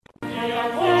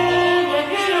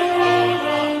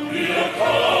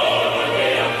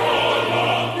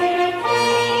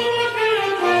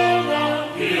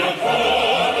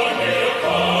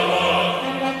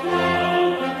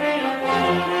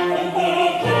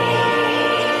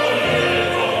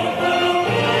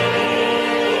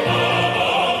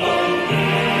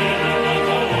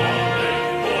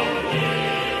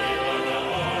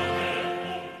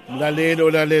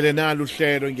Lalele nalo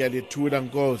uhlelo ngiyalethula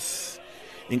Nkosi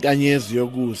inkanyezi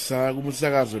yokusa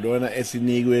kumsakazo lona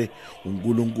esinikwe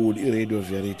uNkulunkulu iRadio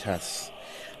Veritas.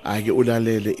 Ake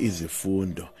ulalele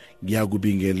izifundo,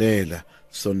 ngiyakubingelela,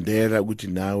 sondela ukuthi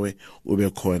nawe ube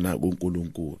khona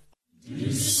kuNkulunkulu.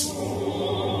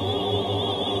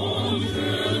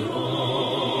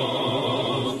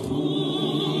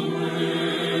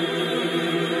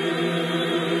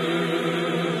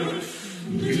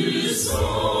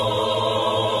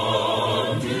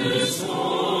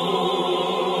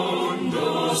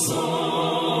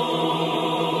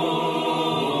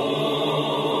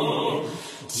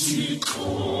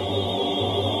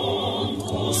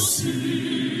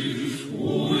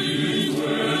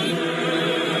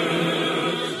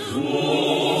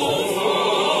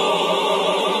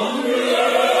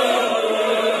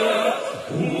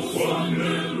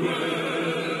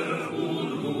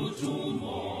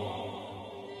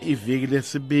 Iviki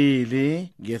lesibili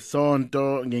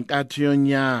ngesonto ngenkathi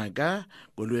yonyaka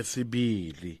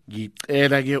ngolwesibili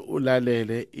ngicela ke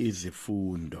ulalele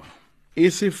izifundo.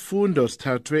 Isifundo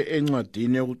sithathwe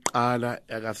encwadini yokuqala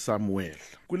yakaSamuel.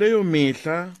 Kuleyo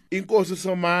mihla inkosi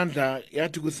somandla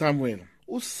yathi kuSamuel,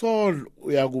 uSaul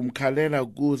uyakumkhalela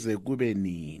kuze kube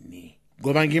nini?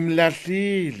 Ngoba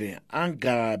ngimlahlile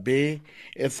angabe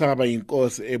esaba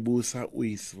inkosi ebusa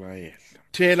uIsrayeli.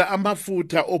 Thela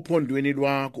amafutha ophondweni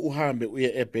lwakho uhambe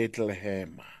uye eBethlehem.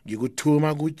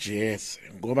 Ngikuthuma kuJese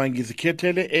ngoba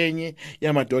ngizikhethele enye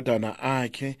yamadodana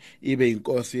akhe ibe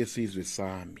inkosi yesizwe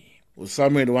sami.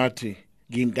 USamuel wathi,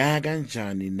 ngingaka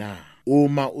kanjani na?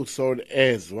 Uma uSaul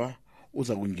ezwa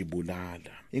uza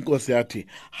kungibulala. Inkosi yathi,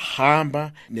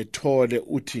 hamba nethole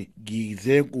uthi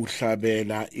ngize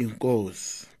kuhlabela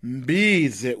inkosi.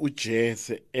 Mbize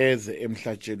uJese eze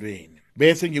emhlatshelweni.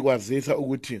 Bese ngikwazisa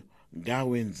ukuthi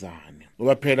ngawenzani,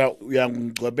 ngoba phela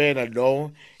uyangicobela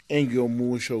lo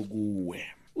engiyomusho kuwe.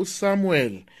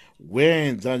 USamuel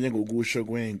wenza njengokusho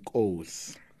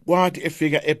kwenkosi. Kwathi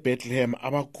efika eBethlehem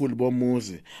abakhulu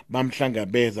bomuzi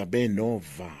bamhlangabeza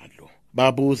benovalo.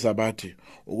 Babuza bathi,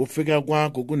 ukufika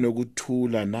kwakho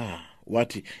kunokuthula na?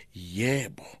 Wathi,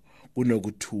 yebo,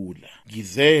 kunokuthula.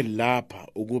 Ngize lapha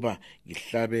ukuba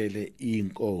ngihlabele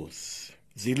inkosi.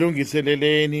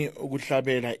 Zilungiseleleni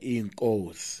ukuhlabela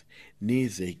inkosi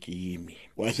nize kimi.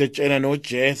 Wasetshela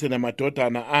noJese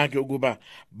namadodana akhe ukuba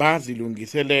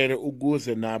bazilungiselele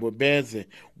ukuze nabo beze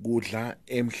kudla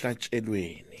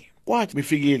emhlatshelweni. Kwathi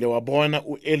bifikile wabona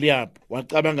uEliab,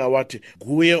 wacabanga wathi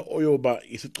kuye oyoba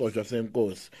isixoshwa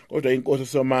senkosi. Kodwa inkosi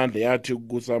somandla yathi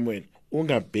kuSamuel,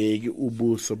 ungabheki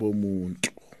ubuso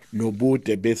bomuntu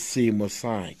nobude besimo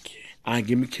sakhe.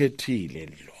 Angimkhethile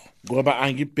lo, ngoba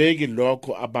angibheki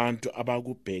lokho abantu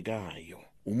abakubhekayo.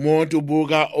 Umuntu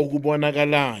ubuka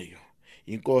okubonakalayo,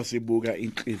 inkosi ibuka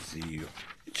inhliziyo.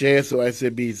 Jesu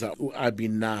wayesebiza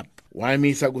uAbinab,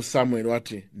 wayimisa kuSamuel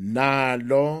wathi,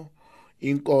 nalo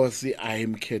inkosi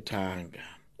ayimkhethanga.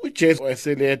 uJesu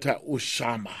wayeseletha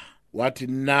uShama, wathi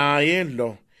naye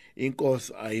lo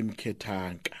inkosi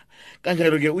ayimkhethanga.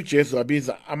 Kanjalo-ke uJesu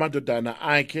wabiza amadodana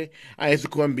akhe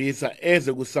ayesikhombisa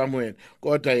eze kuSamuel,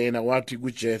 kodwa yena wathi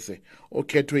kuJese,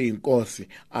 okhethwe inkosi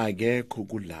akekho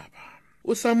kulaba.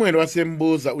 USamuel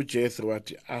wasembuza uJese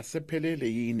wathi,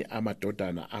 asephelele yini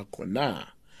amadodana akho na?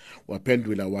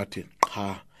 Waphendula wathi,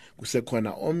 cha,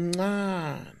 kusekhona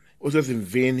omncane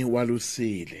usezimvini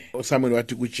walusile. uSamuel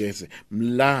wathi kuJese,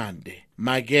 mlande,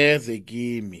 makeze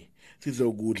kimi,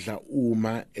 sizokudla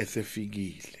uma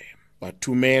esefikile.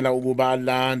 Wathumela ukuba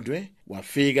alandwe.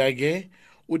 Wafika ke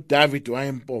uDavid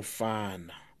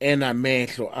wayempofana,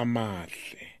 enamehlo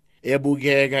amahle,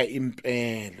 ebukeka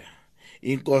impela.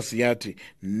 Inkosi yathi,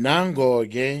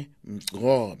 nango-ke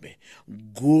mgcobe,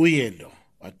 kuye lo.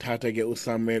 Wathatha ke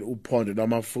uSamuel uphondo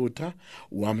lwamafutha,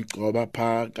 wamgcoba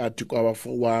phakathi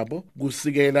kwabafowabo.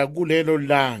 Kusikela kulelo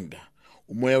langa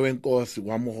umoya wenkosi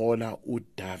wamhola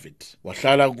uDavid,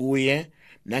 wahlala kuye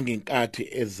nangenkathi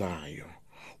ezayo.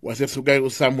 Wasesuka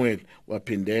uSamuel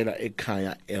waphindela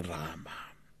ekhaya eRama.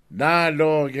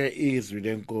 Nalo-ke izwi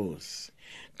lenkosi,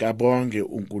 kabonge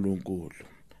uNkulunkulu,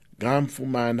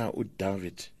 ngamfumana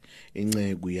uDavid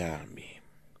inceku yami.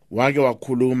 Wake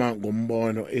wakhuluma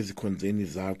ngombono ezikhonzeni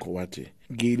zakho wathi,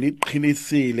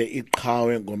 ngiliqhilisile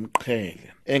iqhawe ngomqhele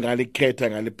engalikhetha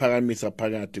ngaliphakamisa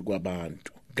phakathi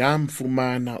kwabantu.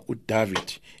 Ngamfumana uDavid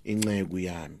inceku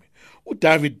yami.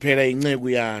 uDavid phela inceku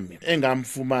yami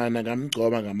engamfumana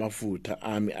ngamgcoba ngamafutha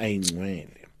ami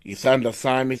ayingcwele. Isandla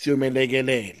sami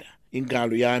siyomelekelela,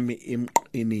 ingalo yami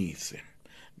imqinise.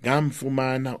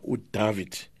 Ngamfumana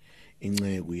uDavid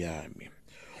inceku yami.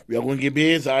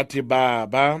 Uyakungibiza athi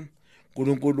Baba,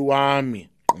 Nkulunkulu wami,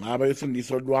 ngaba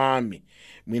isindiso lwami.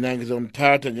 Mina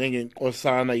ngizomthatha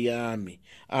njengenkosana yami,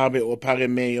 abe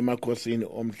ophakemeyo emakhosini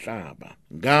omhlaba.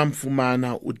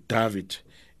 Ngamfumana uDavid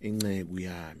inceku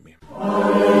yami.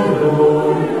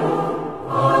 Hallelujah,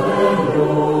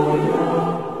 hallelujah,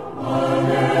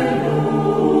 hallelujah.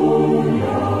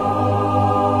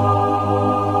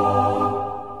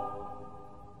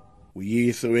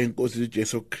 Uyise weNkosi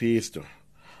uJesu Kristu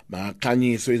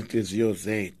makhanyiswe inhliziyo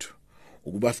zethu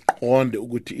ukuba siqonde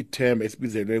ukuthi ithemba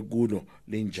esibizelwe kulo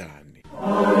linjani.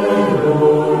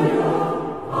 Hallelujah,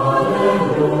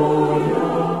 hallelujah,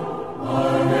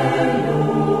 hallelujah.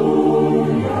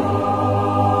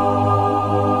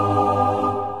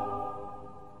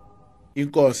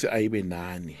 Inkosi ayibe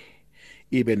nani,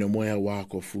 ibe nomoya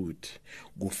wakho futhi.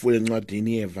 Kufule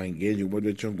encwadini yevangeli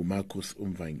ubelethwe nguMarkus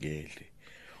umvangeli.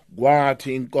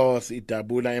 Kwathi inkosi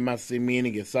idabula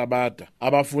emasimini ngeSabatha,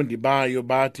 abafundi bayo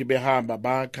bathi behamba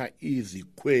bakha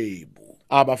izikhwebu.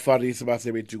 AbaFarisi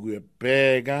basebethi kuye,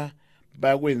 bheka,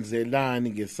 bakwenzelani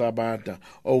ngeSabatha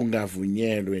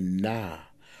okungavunyelwe na?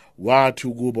 Wathi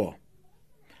kubo,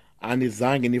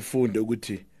 anizange nifunde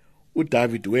ukuthi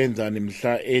uDavid wenzani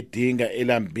mhla edinga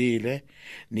elambile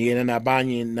niyena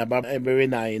nabanye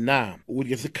nababenaye na? Ukuthi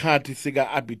ngesikhathi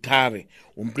sika-Abhithare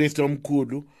umpristi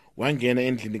omkhulu wangena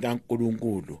endlini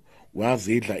kaNkulunkulu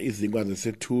wazidla izinkwa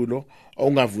zesethulo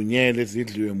okungavunyelwe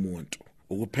zidliwe muntu,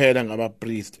 ukuphela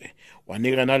ngabapristi,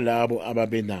 wanika nalabo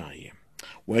ababenaye.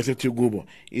 Wayesethi kubo,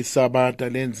 iSabatha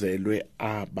lenzelwe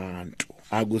abantu,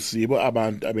 akusibo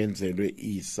abantu abenzelwe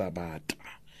iSabatha.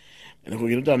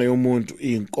 Ngiyintwana yomuntu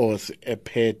inkosi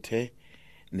ephethe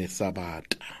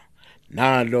neSabatha.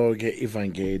 Nalo ke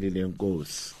ivangeli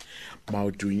lenkosi.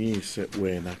 Mawudunyiswe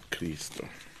wena Kristu.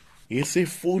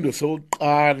 Isifundo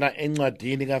sokuqala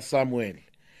encwadini kaSamuel,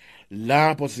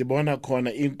 lapho sibona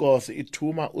khona inkosi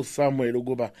ithuma uSamuel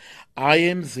ukuba aye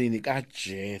emzini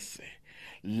kaJese,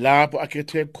 lapho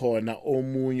akhethe khona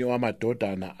omunye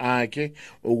wamadodana akhe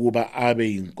ukuba abe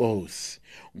yinkosi,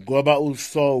 ngoba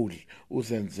uSaul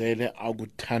uzenzele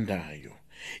akuthandayo.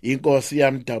 Inkosi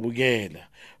yamdabukela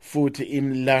futhi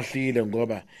imlahlile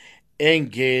ngoba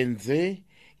engenze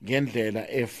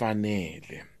ngendlela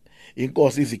efanele.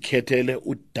 Inkosi izikhethele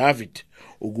uDavid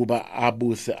ukuba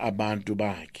abuse abantu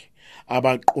bakhe,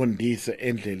 abaqondise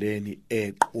endleleni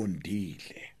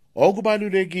eqondile.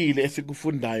 Okubalulekile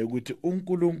esikufundayo ukuthi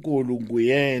uNkulunkulu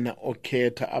nguyena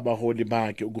okhetha abaholi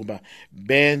bakhe ukuba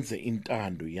benze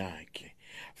intando yakhe.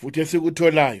 Futhi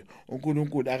esikutholayo,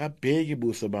 uNkulunkulu akabheki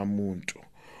buso bamuntu,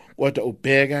 kodwa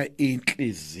ubheka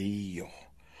inhliziyo.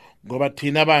 Ngoba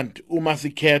thina abantu uma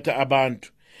sikhetha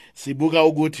abantu sibuka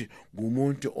ukuthi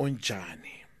ngumuntu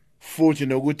onjani futhi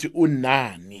nokuthi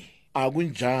unani.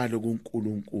 Akunjalo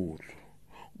kuNkulunkulu,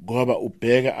 ngoba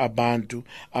ubheka abantu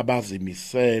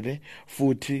abazimisele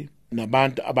futhi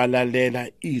nabantu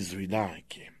abalalela izwi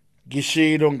lakhe.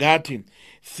 Ngishilo ngathi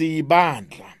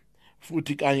siyibandla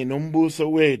futhi kanye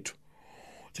nombuso wethu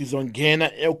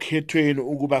sizongena ekukhethweni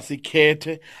ukuba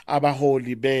sikhethe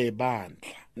abaholi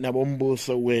bebandla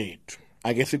nabombuso wethu.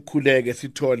 Ake sikhuleke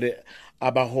sithole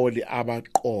abaholi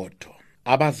abaqotho,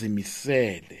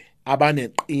 abazimisele,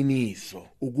 abaneqiniso,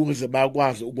 ukuze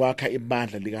bakwazi ukwakha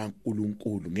ibandla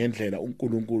likaNkulunkulu ngendlela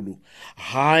uNkulunkulu,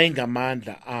 hayi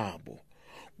ngamandla abo,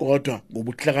 kodwa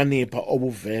ngobuhlakanipha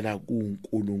obuvela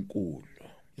kuNkulunkulu.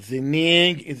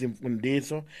 Ziningi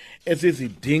izimfundiso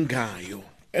esizidingayo,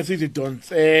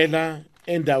 esizidonsela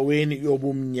endaweni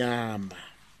yobumnyama,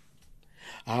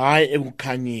 hayi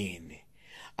ekukhanyeni.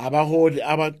 Abaholi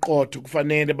abaqotho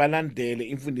kufanele balandele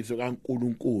imfundiso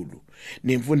kaNkulunkulu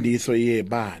nemfundiso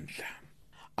yebandla.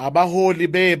 Abaholi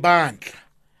bebandla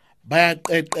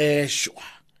bayaqeqeshwa,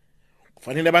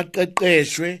 kufanele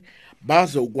baqeqeshwe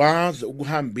bazokwazi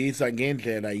ukuhambisa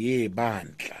ngendlela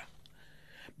yebandla.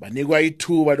 Banikwa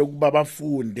ithuba lokuba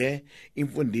bafunde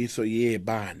imfundiso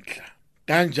yebandla.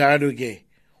 Kanjalo ke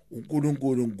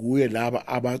uNkulunkulu nguye laba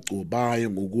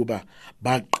abagcobayo ngokuba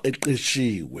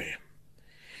baqeqeshiwe.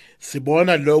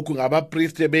 Sibona lokhu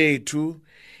ngabapristi bethu.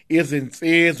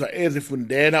 Izinsizwa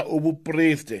ezifundela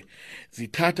ubupristi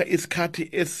zithatha isikhathi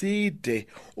eside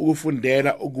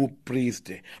ukufundela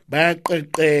ubupristi.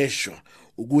 Bayaqeqeshwa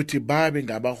ukuthi babe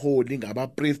ngabaholi,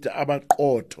 ngabapristi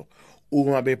abaqotho,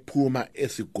 uma bephuma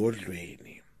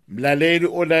esigodlweni. Mlaleli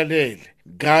olalele,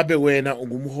 ngabe wena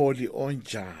ungumholi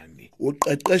onjani?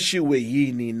 Uqeqeshiwe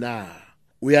yini na?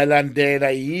 Uyalandela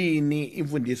yini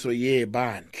imfundiso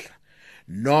yebandla?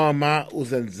 Noma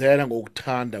uzenzela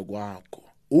ngokuthanda kwakho?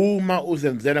 Uma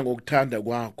uzenzela ngokuthanda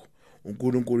kwakho,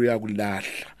 uNkulunkulu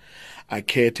uyakulahla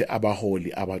akhethe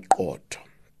abaholi abaqotho.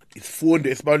 Isifundo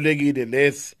esibalulekile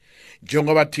lesi,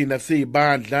 njengoba thina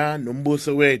siyibandla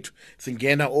nombuso wethu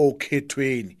singena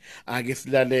okhethweni, ake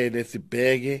silalele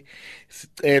sibheke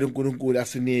sicela uNkulunkulu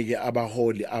asinike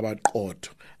abaholi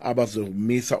abaqotho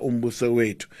abazomisa umbuso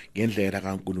wethu ngendlela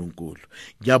kaNkulunkulu.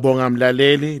 Ngiyabonga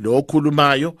mlaleli, lo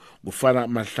okhulumayo ngufana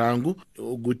Mahlangu,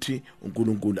 ukuthi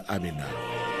uNkulunkulu abe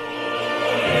nawe.